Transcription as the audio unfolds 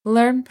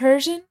Learn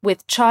Persian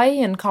with Chai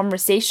and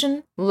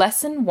Conversation,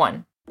 Lesson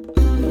 1.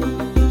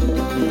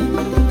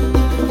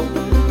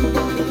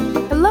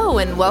 Hello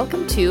and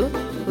welcome to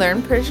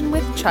Learn Persian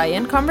with Chai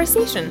and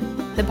Conversation,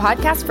 the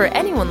podcast for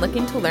anyone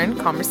looking to learn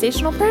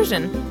conversational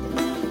Persian.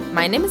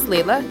 My name is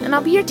Layla, and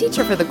I'll be your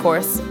teacher for the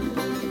course.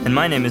 And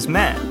my name is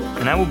Matt,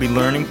 and I will be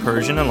learning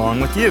Persian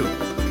along with you.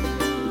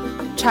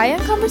 Chai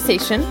and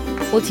Conversation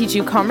will teach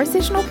you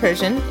conversational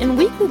Persian in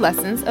weekly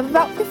lessons of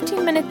about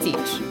 15 minutes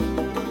each.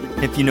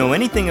 If you know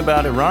anything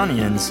about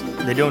Iranians,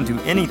 they don't do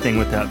anything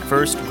without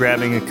first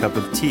grabbing a cup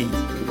of tea,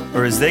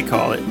 or as they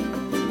call it,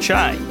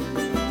 chai.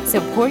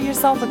 So pour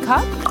yourself a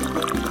cup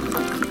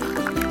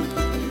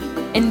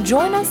and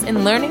join us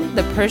in learning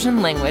the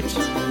Persian language.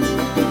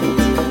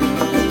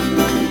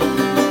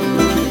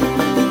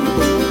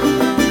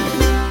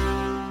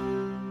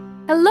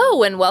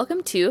 Hello and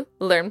welcome to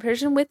Learn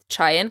Persian with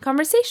Chai and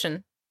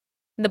Conversation.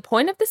 The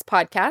point of this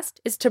podcast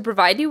is to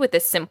provide you with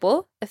a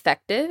simple,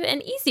 effective,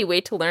 and easy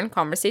way to learn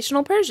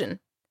conversational Persian.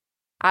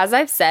 As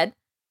I've said,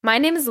 my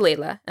name is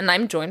Layla, and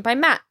I'm joined by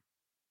Matt.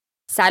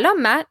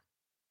 Salam, Matt.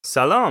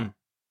 Salam.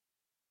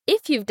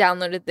 If you've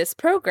downloaded this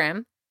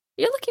program,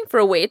 you're looking for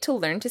a way to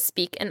learn to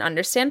speak and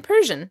understand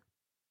Persian.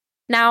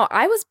 Now,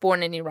 I was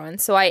born in Iran,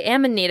 so I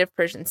am a native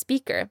Persian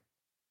speaker.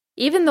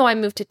 Even though I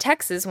moved to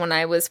Texas when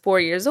I was 4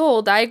 years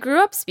old, I grew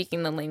up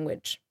speaking the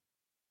language.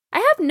 I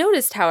have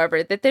noticed,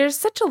 however, that there's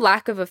such a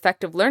lack of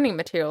effective learning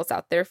materials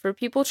out there for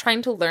people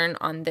trying to learn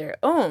on their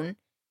own.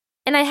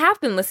 And I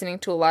have been listening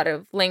to a lot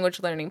of language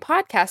learning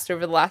podcasts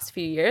over the last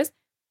few years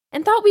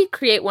and thought we'd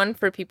create one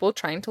for people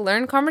trying to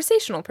learn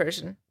conversational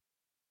Persian.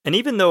 And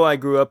even though I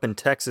grew up in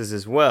Texas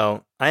as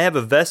well, I have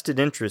a vested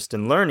interest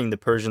in learning the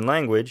Persian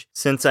language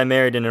since I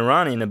married an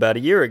Iranian about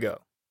a year ago.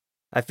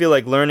 I feel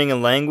like learning a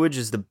language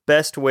is the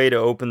best way to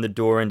open the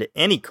door into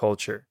any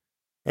culture.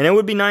 And it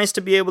would be nice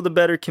to be able to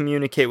better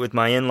communicate with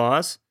my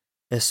in-laws,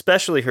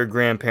 especially her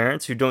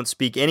grandparents who don't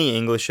speak any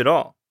English at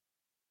all.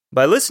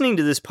 By listening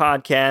to this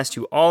podcast,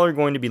 you all are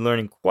going to be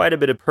learning quite a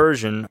bit of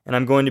Persian, and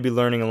I'm going to be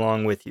learning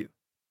along with you.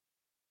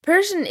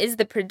 Persian is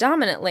the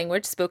predominant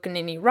language spoken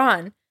in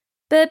Iran,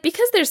 but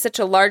because there's such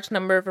a large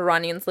number of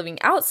Iranians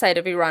living outside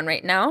of Iran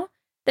right now,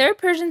 there are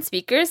Persian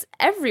speakers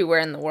everywhere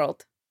in the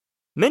world.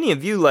 Many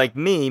of you, like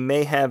me,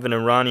 may have an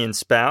Iranian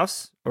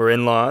spouse or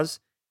in-laws,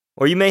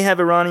 or you may have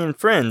Iranian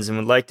friends and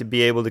would like to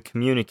be able to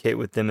communicate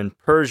with them in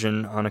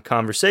Persian on a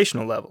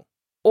conversational level.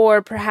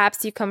 Or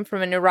perhaps you come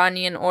from an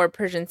Iranian or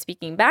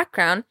Persian-speaking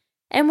background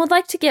and would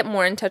like to get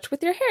more in touch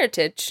with your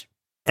heritage.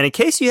 And in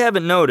case you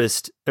haven't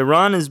noticed,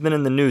 Iran has been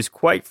in the news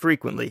quite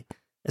frequently,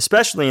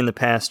 especially in the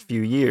past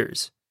few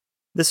years.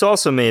 This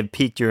also may have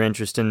piqued your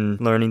interest in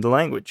learning the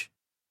language.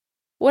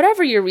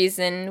 Whatever your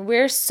reason,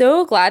 we're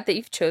so glad that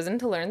you've chosen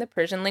to learn the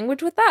Persian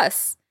language with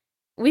us.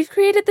 We've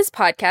created this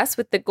podcast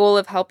with the goal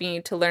of helping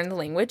you to learn the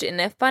language in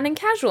a fun and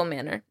casual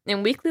manner,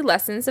 in weekly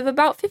lessons of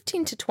about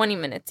 15 to 20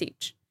 minutes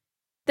each.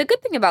 The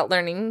good thing about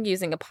learning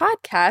using a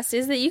podcast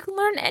is that you can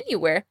learn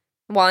anywhere,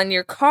 while in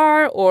your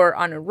car, or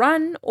on a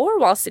run, or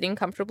while sitting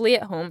comfortably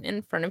at home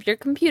in front of your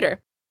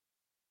computer.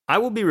 I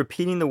will be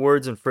repeating the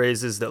words and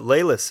phrases that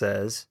Layla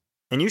says,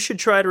 and you should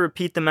try to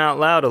repeat them out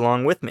loud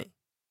along with me.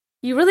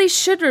 You really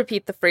should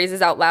repeat the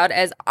phrases out loud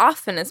as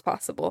often as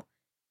possible.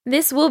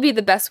 This will be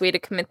the best way to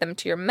commit them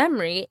to your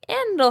memory,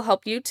 and it'll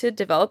help you to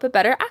develop a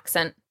better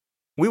accent.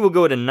 We will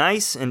go at a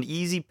nice and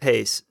easy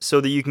pace so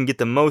that you can get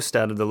the most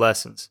out of the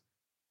lessons.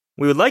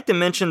 We would like to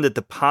mention that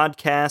the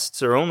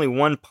podcasts are only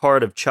one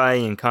part of Chai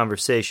and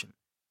Conversation.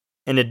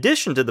 In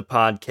addition to the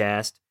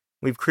podcast,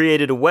 we've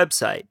created a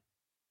website,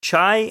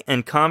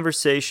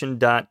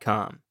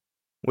 chaiandconversation.com,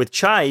 with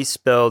Chai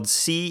spelled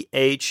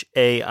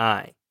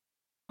C-H-A-I,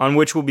 on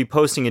which we'll be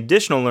posting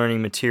additional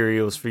learning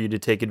materials for you to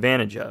take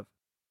advantage of.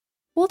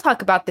 We'll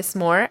talk about this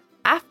more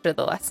after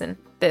the lesson,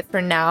 but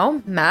for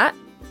now, Matt,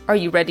 are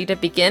you ready to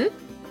begin?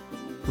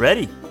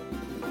 Ready.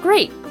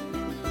 Great.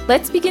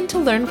 Let's begin to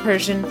learn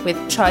Persian with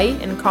Chai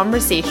and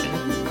Conversation.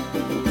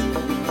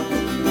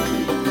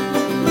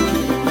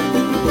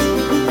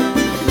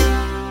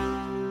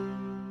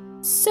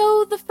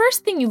 So, the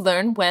first thing you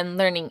learn when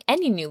learning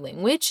any new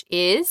language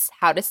is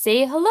how to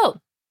say hello.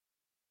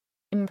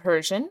 In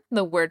Persian,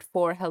 the word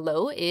for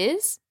hello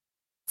is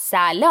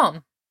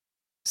salam.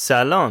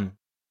 Salam.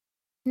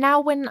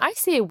 Now, when I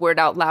say a word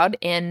out loud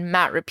and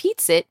Matt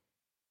repeats it,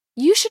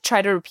 you should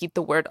try to repeat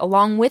the word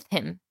along with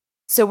him.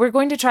 So we're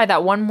going to try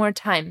that one more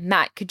time.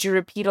 Matt, could you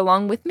repeat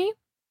along with me?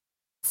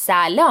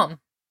 Salam.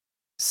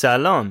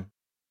 Salam.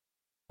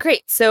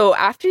 Great. So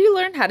after you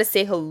learn how to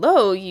say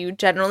hello, you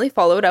generally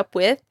follow it up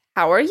with,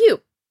 how are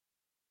you?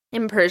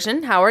 In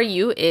Persian, how are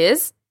you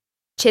is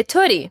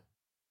chetori.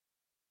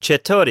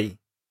 Chetori.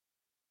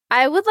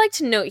 I would like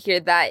to note here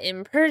that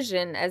in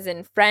Persian, as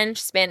in French,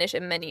 Spanish,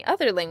 and many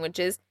other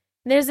languages,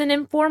 there's an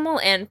informal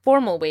and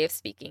formal way of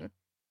speaking.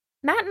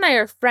 Matt and I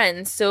are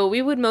friends, so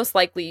we would most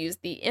likely use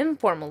the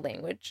informal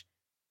language.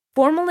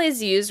 Formal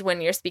is used when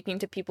you're speaking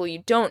to people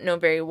you don't know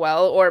very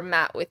well, or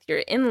Matt with your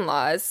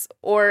in-laws,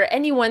 or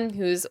anyone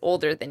who's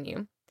older than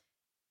you.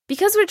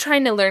 Because we're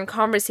trying to learn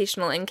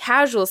conversational and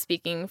casual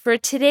speaking, for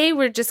today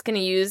we're just going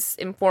to use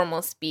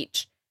informal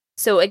speech.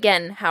 So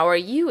again, how are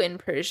you in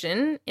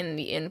Persian in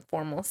the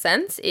informal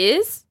sense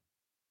is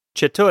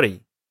چطوری؟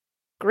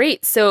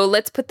 great. So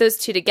let's put those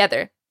two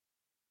together.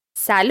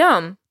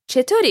 Salam,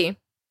 چطوری?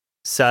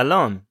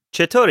 سلام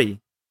چطوری؟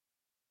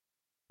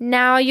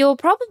 Now, you'll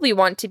probably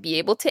want to be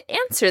able to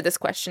answer this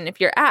question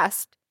if you're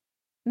asked.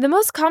 The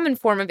most common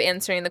form of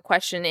answering the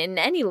question in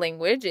any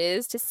language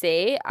is to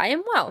say, I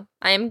am well,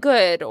 I am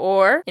good,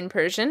 or, in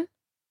Persian,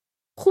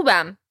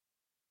 خوبم.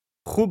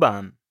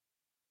 خوبم.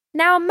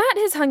 Now, Matt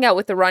has hung out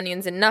with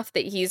Iranians enough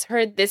that he's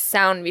heard this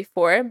sound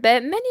before,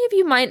 but many of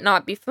you might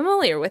not be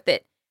familiar with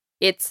it.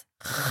 It's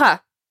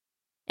kh.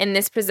 And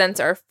this presents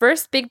our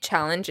first big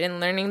challenge in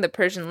learning the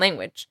Persian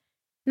language.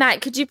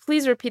 Matt, could you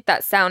please repeat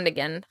that sound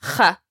again?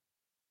 Kh.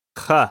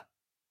 خ.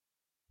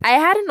 I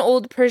had an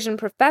old Persian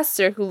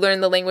professor who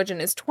learned the language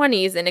in his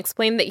 20s and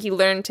explained that he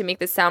learned to make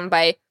the sound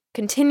by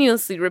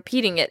continuously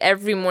repeating it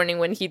every morning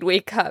when he'd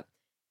wake up.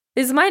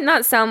 This might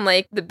not sound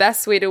like the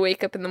best way to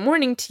wake up in the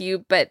morning to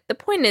you, but the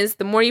point is,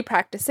 the more you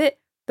practice it,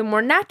 the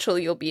more natural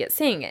you'll be at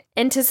saying it.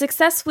 And to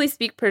successfully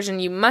speak Persian,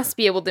 you must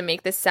be able to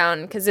make this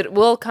sound because it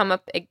will come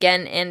up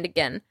again and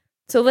again.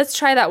 So let's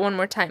try that one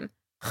more time.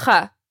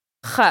 Kh,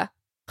 kh,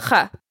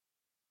 kh.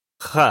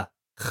 خ.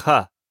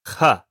 خ.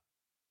 خ.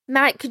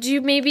 Matt, could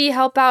you maybe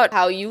help out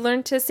how you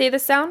learned to say the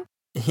sound?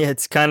 Yeah,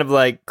 it's kind of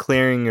like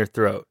clearing your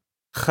throat.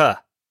 خ.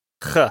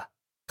 خ.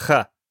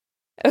 خ.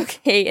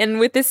 Okay, and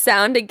with this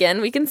sound, again,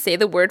 we can say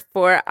the word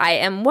for I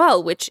am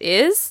well, which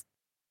is?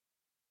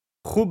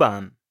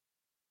 خوبم.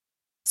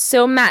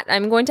 So, Matt,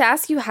 I'm going to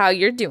ask you how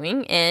you're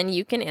doing, and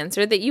you can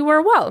answer that you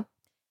are well.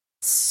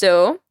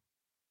 So,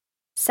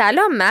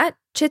 Salam, Matt,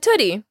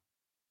 چطوری?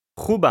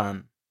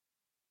 خوبم.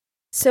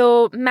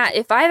 So, Matt,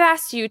 if I've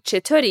asked you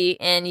چطوری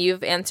and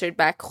you've answered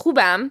back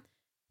خوبم,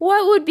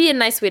 what would be a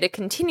nice way to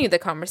continue the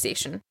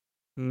conversation?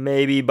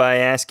 Maybe by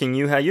asking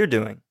you how you're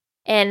doing.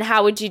 And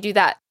how would you do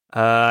that?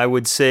 I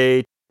would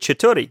say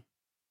چطوری.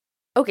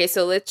 Okay,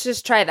 so let's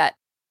just try that.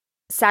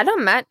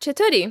 Salam, Matt,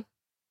 چطوری?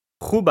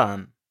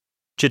 خوبم.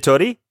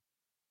 چطوری؟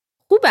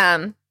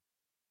 خوبم.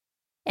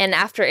 And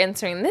after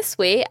answering this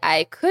way,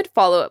 I could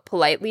follow it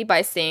politely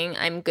by saying,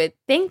 I'm good,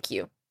 thank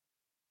you.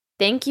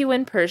 Thank you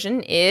in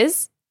Persian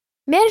is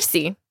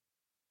merci.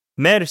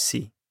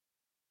 مرسی.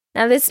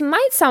 Now, this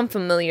might sound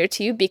familiar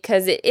to you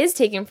because it is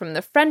taken from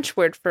the French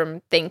word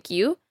for thank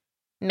you,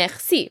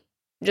 merci,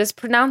 just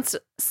pronounced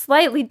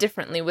slightly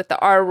differently with the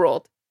R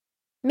rolled.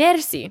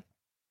 Merci.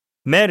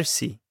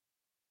 مرسی.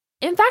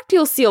 In fact,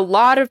 you'll see a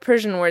lot of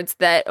Persian words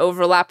that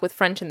overlap with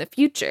French in the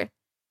future.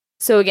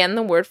 So again,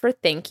 the word for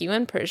thank you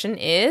in Persian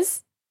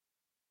is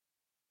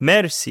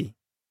مرسی.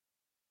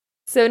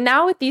 So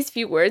now with these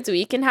few words,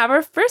 we can have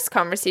our first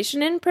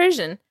conversation in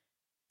Persian.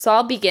 So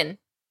I'll begin.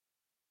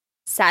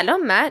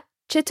 Salam, Matt.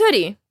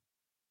 چطوری؟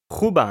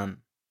 خوبم.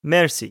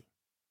 مرسی.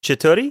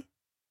 چطوری؟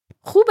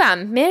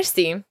 خوبم.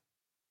 merci.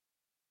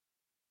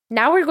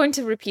 Now we're going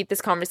to repeat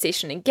this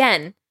conversation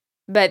again,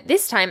 but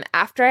this time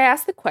after I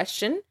ask the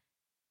question,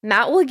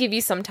 Matt will give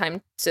you some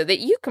time so that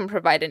you can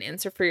provide an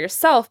answer for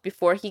yourself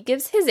before he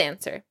gives his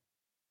answer.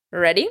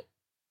 Ready?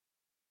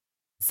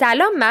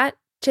 Salam, Matt.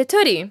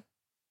 چطوری؟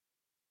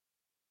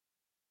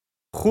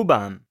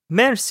 خوبم.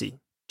 مرسی.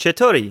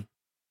 چطوری؟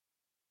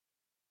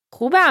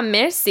 خوبم.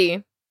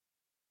 merci.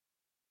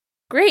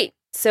 Great.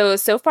 So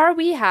far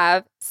we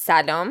have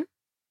salam,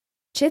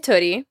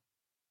 چطوری,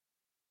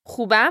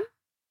 خوبم,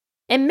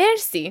 and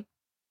merci,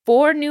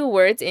 4 new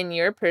words in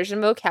your Persian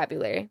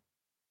vocabulary.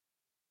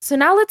 So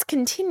now let's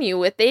continue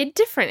with a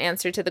different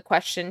answer to the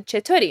question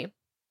چطوری.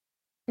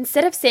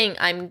 Instead of saying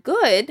I'm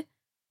good,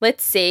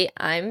 let's say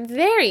I'm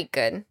very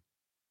good.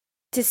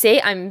 To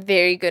say I'm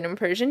very good in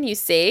Persian, you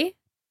say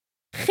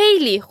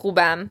خیلی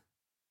خوبم.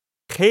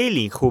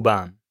 خیلی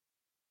خوبم.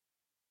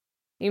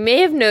 You may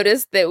have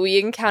noticed that we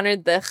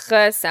encountered the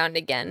kh sound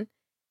again.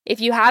 If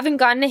you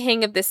haven't gotten a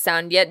hang of this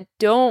sound yet,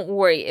 don't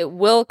worry, it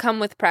will come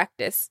with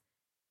practice.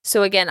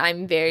 So again,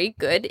 I'm very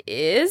good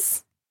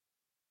is...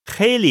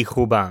 خیلی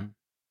خوبم.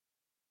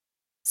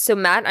 So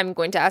Matt, I'm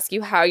going to ask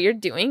you how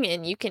you're doing,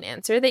 and you can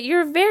answer that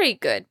you're very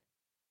good.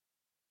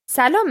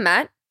 Salam,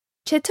 Matt.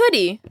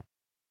 چطوری?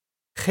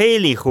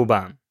 خیلی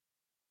خوبم.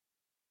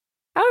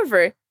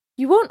 However,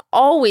 you won't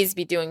always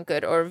be doing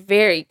good or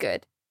very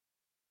good.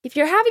 If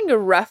you're having a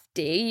rough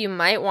day, you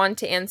might want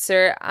to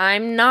answer,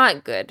 I'm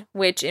not good,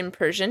 which in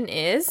Persian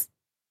is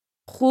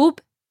خوب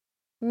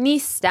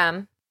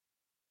نیستم.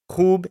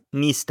 خوب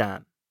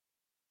نیستم.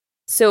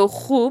 So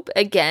خوب,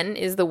 again,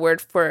 is the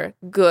word for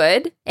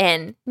good,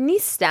 and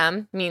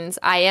نیستم means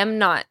I am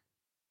not.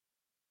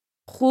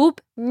 خوب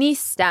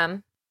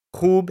نیستم.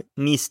 خوب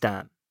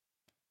نیستم.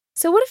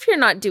 So what if you're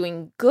not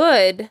doing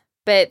good,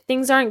 but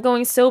things aren't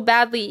going so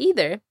badly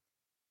either?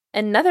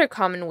 Another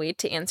common way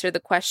to answer the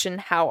question,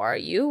 how are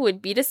you,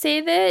 would be to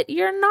say that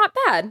you're not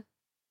bad.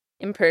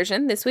 In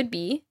Persian, this would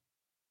be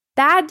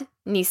bad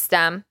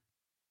nistam.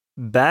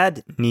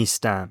 بد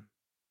نیستم.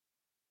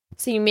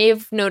 So you may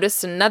have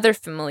noticed another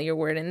familiar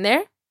word in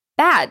there,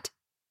 bad.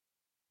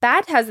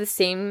 bad has the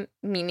same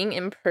meaning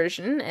in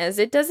Persian as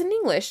it does in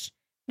English.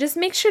 Just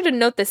make sure to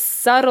note the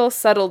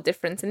subtle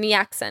difference in the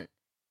accent.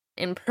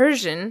 In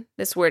Persian,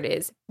 this word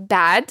is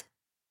bad,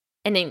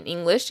 and in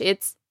English,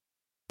 it's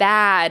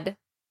bad.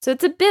 So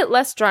it's a bit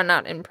less drawn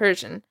out in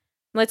Persian.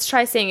 Let's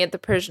try saying it the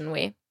Persian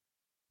way.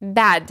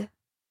 Bad.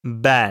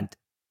 Bad.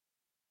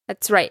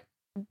 That's right.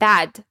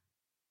 Bad.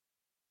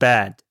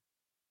 Bad.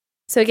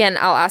 So again,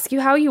 I'll ask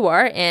you how you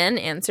are and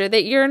answer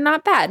that you're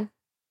not bad.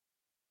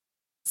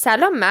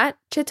 Salam Matt,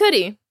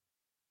 چطوری?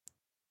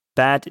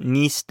 Bad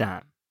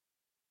nistam.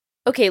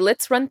 Okay,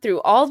 let's run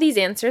through all these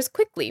answers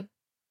quickly.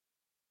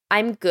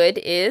 I'm good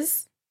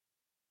is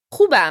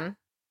خوبم.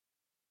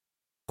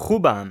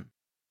 خوبم.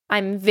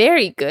 I'm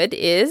very good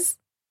is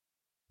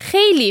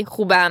خیلی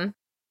خوبم.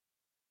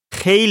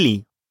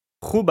 خیلی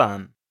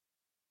خوبم.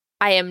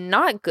 I am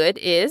not good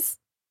is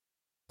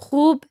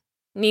خوب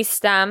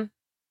نیستم.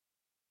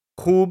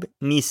 خوب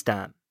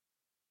نیستم.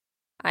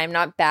 I'm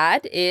not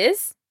bad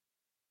is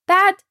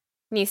bad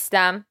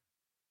نیستم.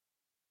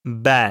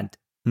 Bad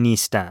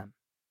نیستم.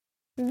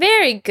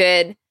 Very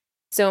good.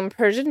 So in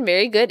Persian,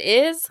 very good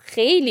is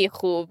خیلی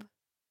خوب.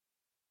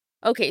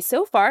 Okay,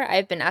 so far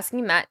I've been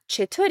asking Matt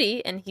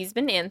چطوری and he's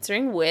been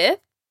answering with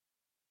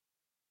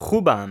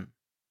خوبم.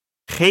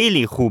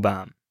 خیلی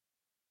خوبم.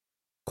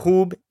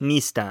 خوب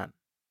نیستم.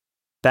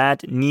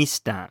 Bad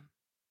نیستم.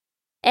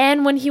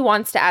 and when he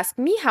wants to ask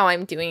me how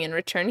I'm doing in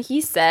return,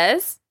 he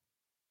says,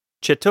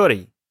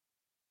 چطوری؟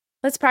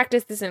 let's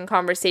practice this in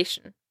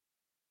conversation.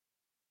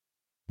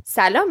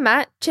 سلام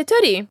Matt,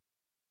 چطوری؟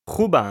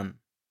 خوبم.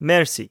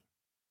 مرسی.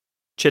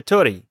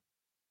 چطوری؟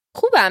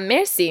 خوبم,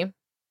 مرسی.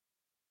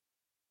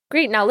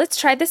 Great, now let's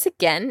try this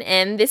again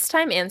and this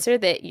time answer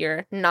that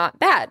you're not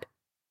bad.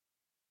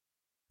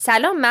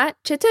 سلام Matt,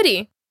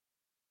 چطوری؟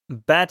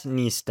 Bad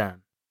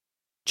نیستم.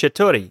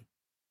 چطوری؟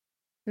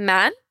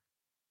 من؟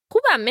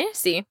 خوبم,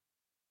 مرسی.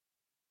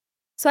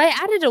 So I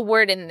added a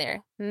word in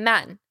there,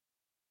 man.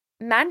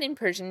 Man in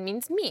Persian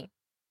means me.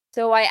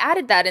 So I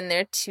added that in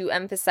there to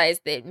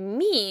emphasize that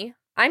me,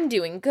 I'm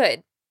doing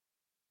good.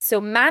 So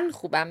man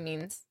خوبم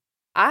means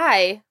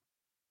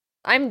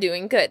I'm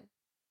doing good.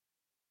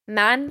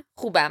 Man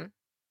خوبم.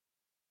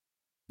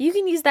 You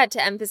can use that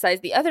to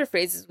emphasize the other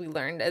phrases we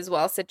learned as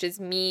well, such as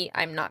me,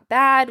 I'm not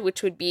bad,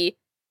 which would be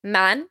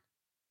man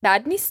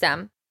bad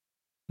نیستم.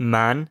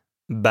 من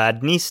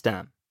bad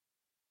نیستم.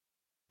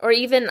 Or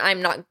even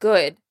I'm not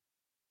good.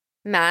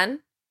 Man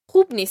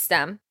خوب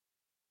نیستم.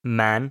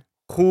 من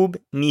خوب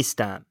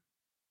نیستم.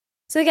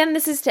 So again,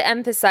 this is to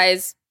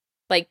emphasize,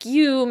 like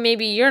you,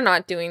 maybe you're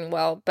not doing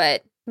well,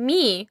 but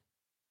me,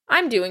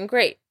 I'm doing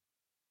great.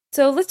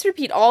 So let's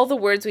repeat all the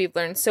words we've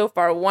learned so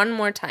far one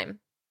more time.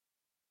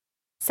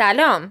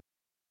 سلام.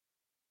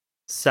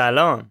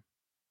 سلام.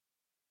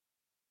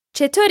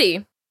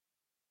 چطوری؟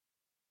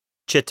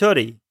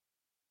 چطوری؟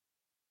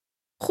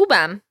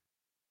 خوبم.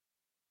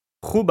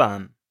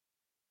 خوبم.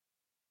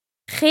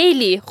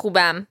 خیلی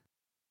خوبم.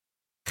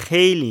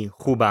 خیلی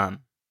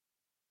خوبم.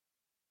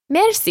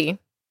 مرسی.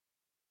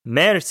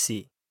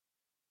 مرسی.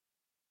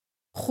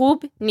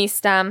 خوب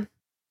نیستم.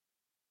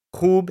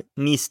 خوب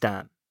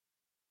نیستم.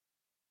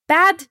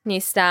 بد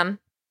نیستم.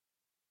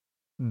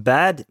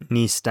 بد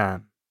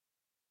نیستم.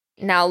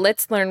 Now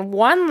let's learn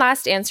one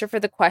last answer for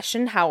the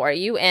question, how are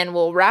you? And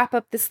we'll wrap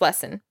up this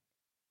lesson.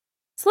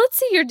 So let's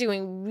say you're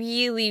doing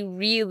really,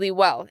 really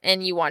well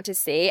and you want to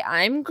say,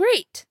 I'm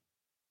great.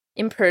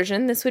 In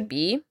Persian, this would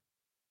be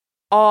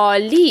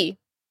عالی.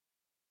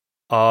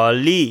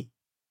 عالی.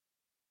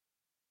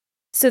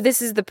 So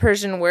this is the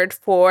Persian word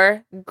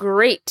for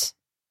great.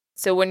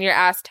 So when you're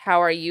asked,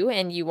 how are you?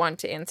 And you want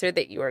to answer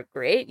that you are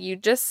great, you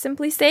just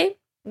simply say,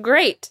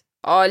 great.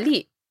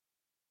 عالی.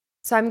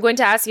 So I'm going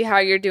to ask you how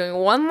you're doing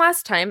one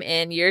last time,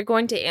 and you're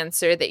going to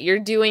answer that you're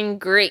doing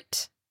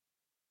great.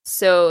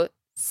 So,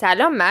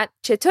 سلام Matt,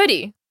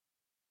 چطوری?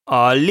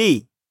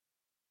 عالی.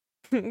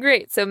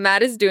 Great. So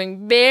Matt is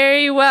doing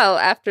very well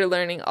after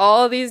learning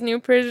all these new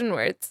Persian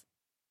words.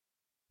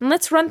 And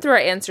let's run through our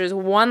answers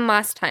one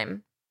last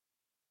time.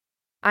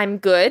 I'm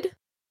good.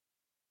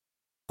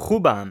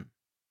 خوبم.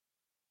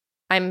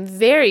 I'm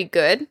very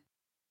good.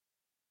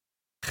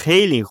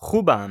 خیلی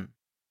خوبم.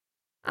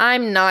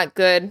 I'm not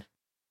good.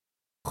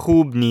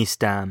 خوب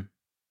نیستم.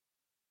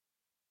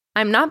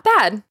 I'm not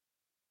bad.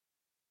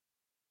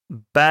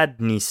 بد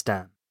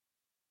نیستم.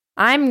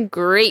 I'm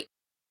great.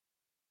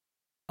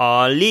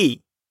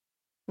 عالی.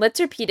 Let's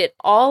repeat it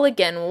all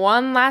again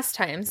one last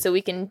time so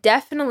we can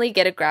definitely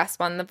get a grasp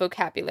on the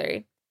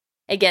vocabulary.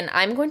 Again,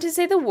 I'm going to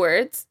say the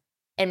words,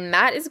 and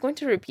Matt is going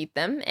to repeat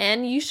them,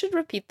 and you should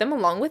repeat them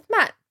along with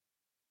Matt.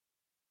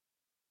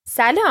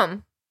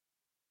 سلام.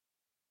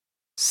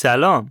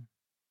 سلام.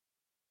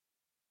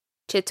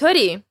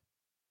 چطوری؟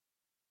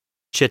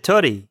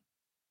 چطوری؟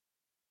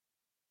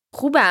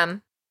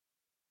 خوبم.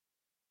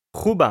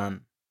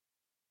 خوبم.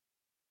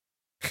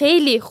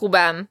 خیلی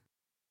خوبم.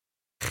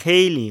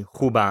 خیلی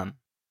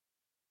خوبم.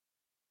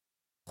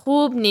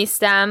 خوب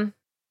نیستم.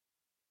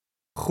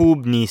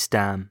 خوب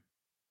نیستم.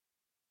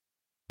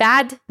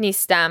 بد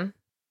نیستم.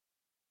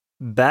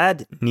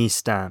 بد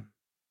نیستم.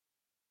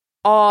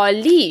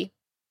 عالی.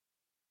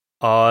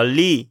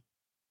 عالی.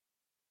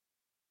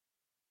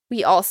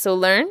 We also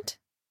learned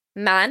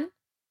من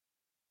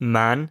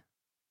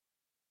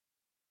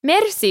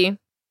مرسی.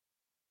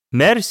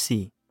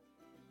 مرسی.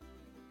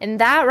 And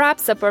that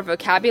wraps up our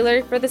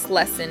vocabulary for this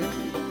lesson.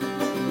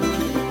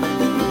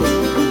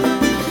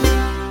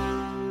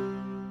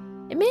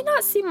 It may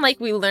not seem like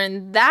we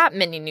learned that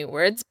many new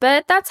words,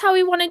 but that's how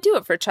we want to do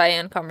it for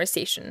Cheyenne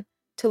Conversation.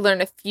 To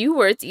learn a few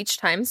words each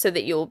time so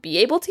that you'll be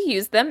able to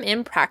use them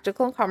in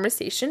practical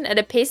conversation at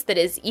a pace that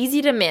is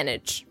easy to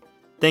manage.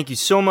 Thank you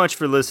so much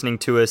for listening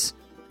to us,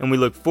 and we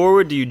look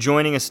forward to you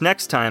joining us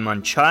next time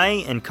on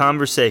Chai and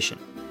Conversation.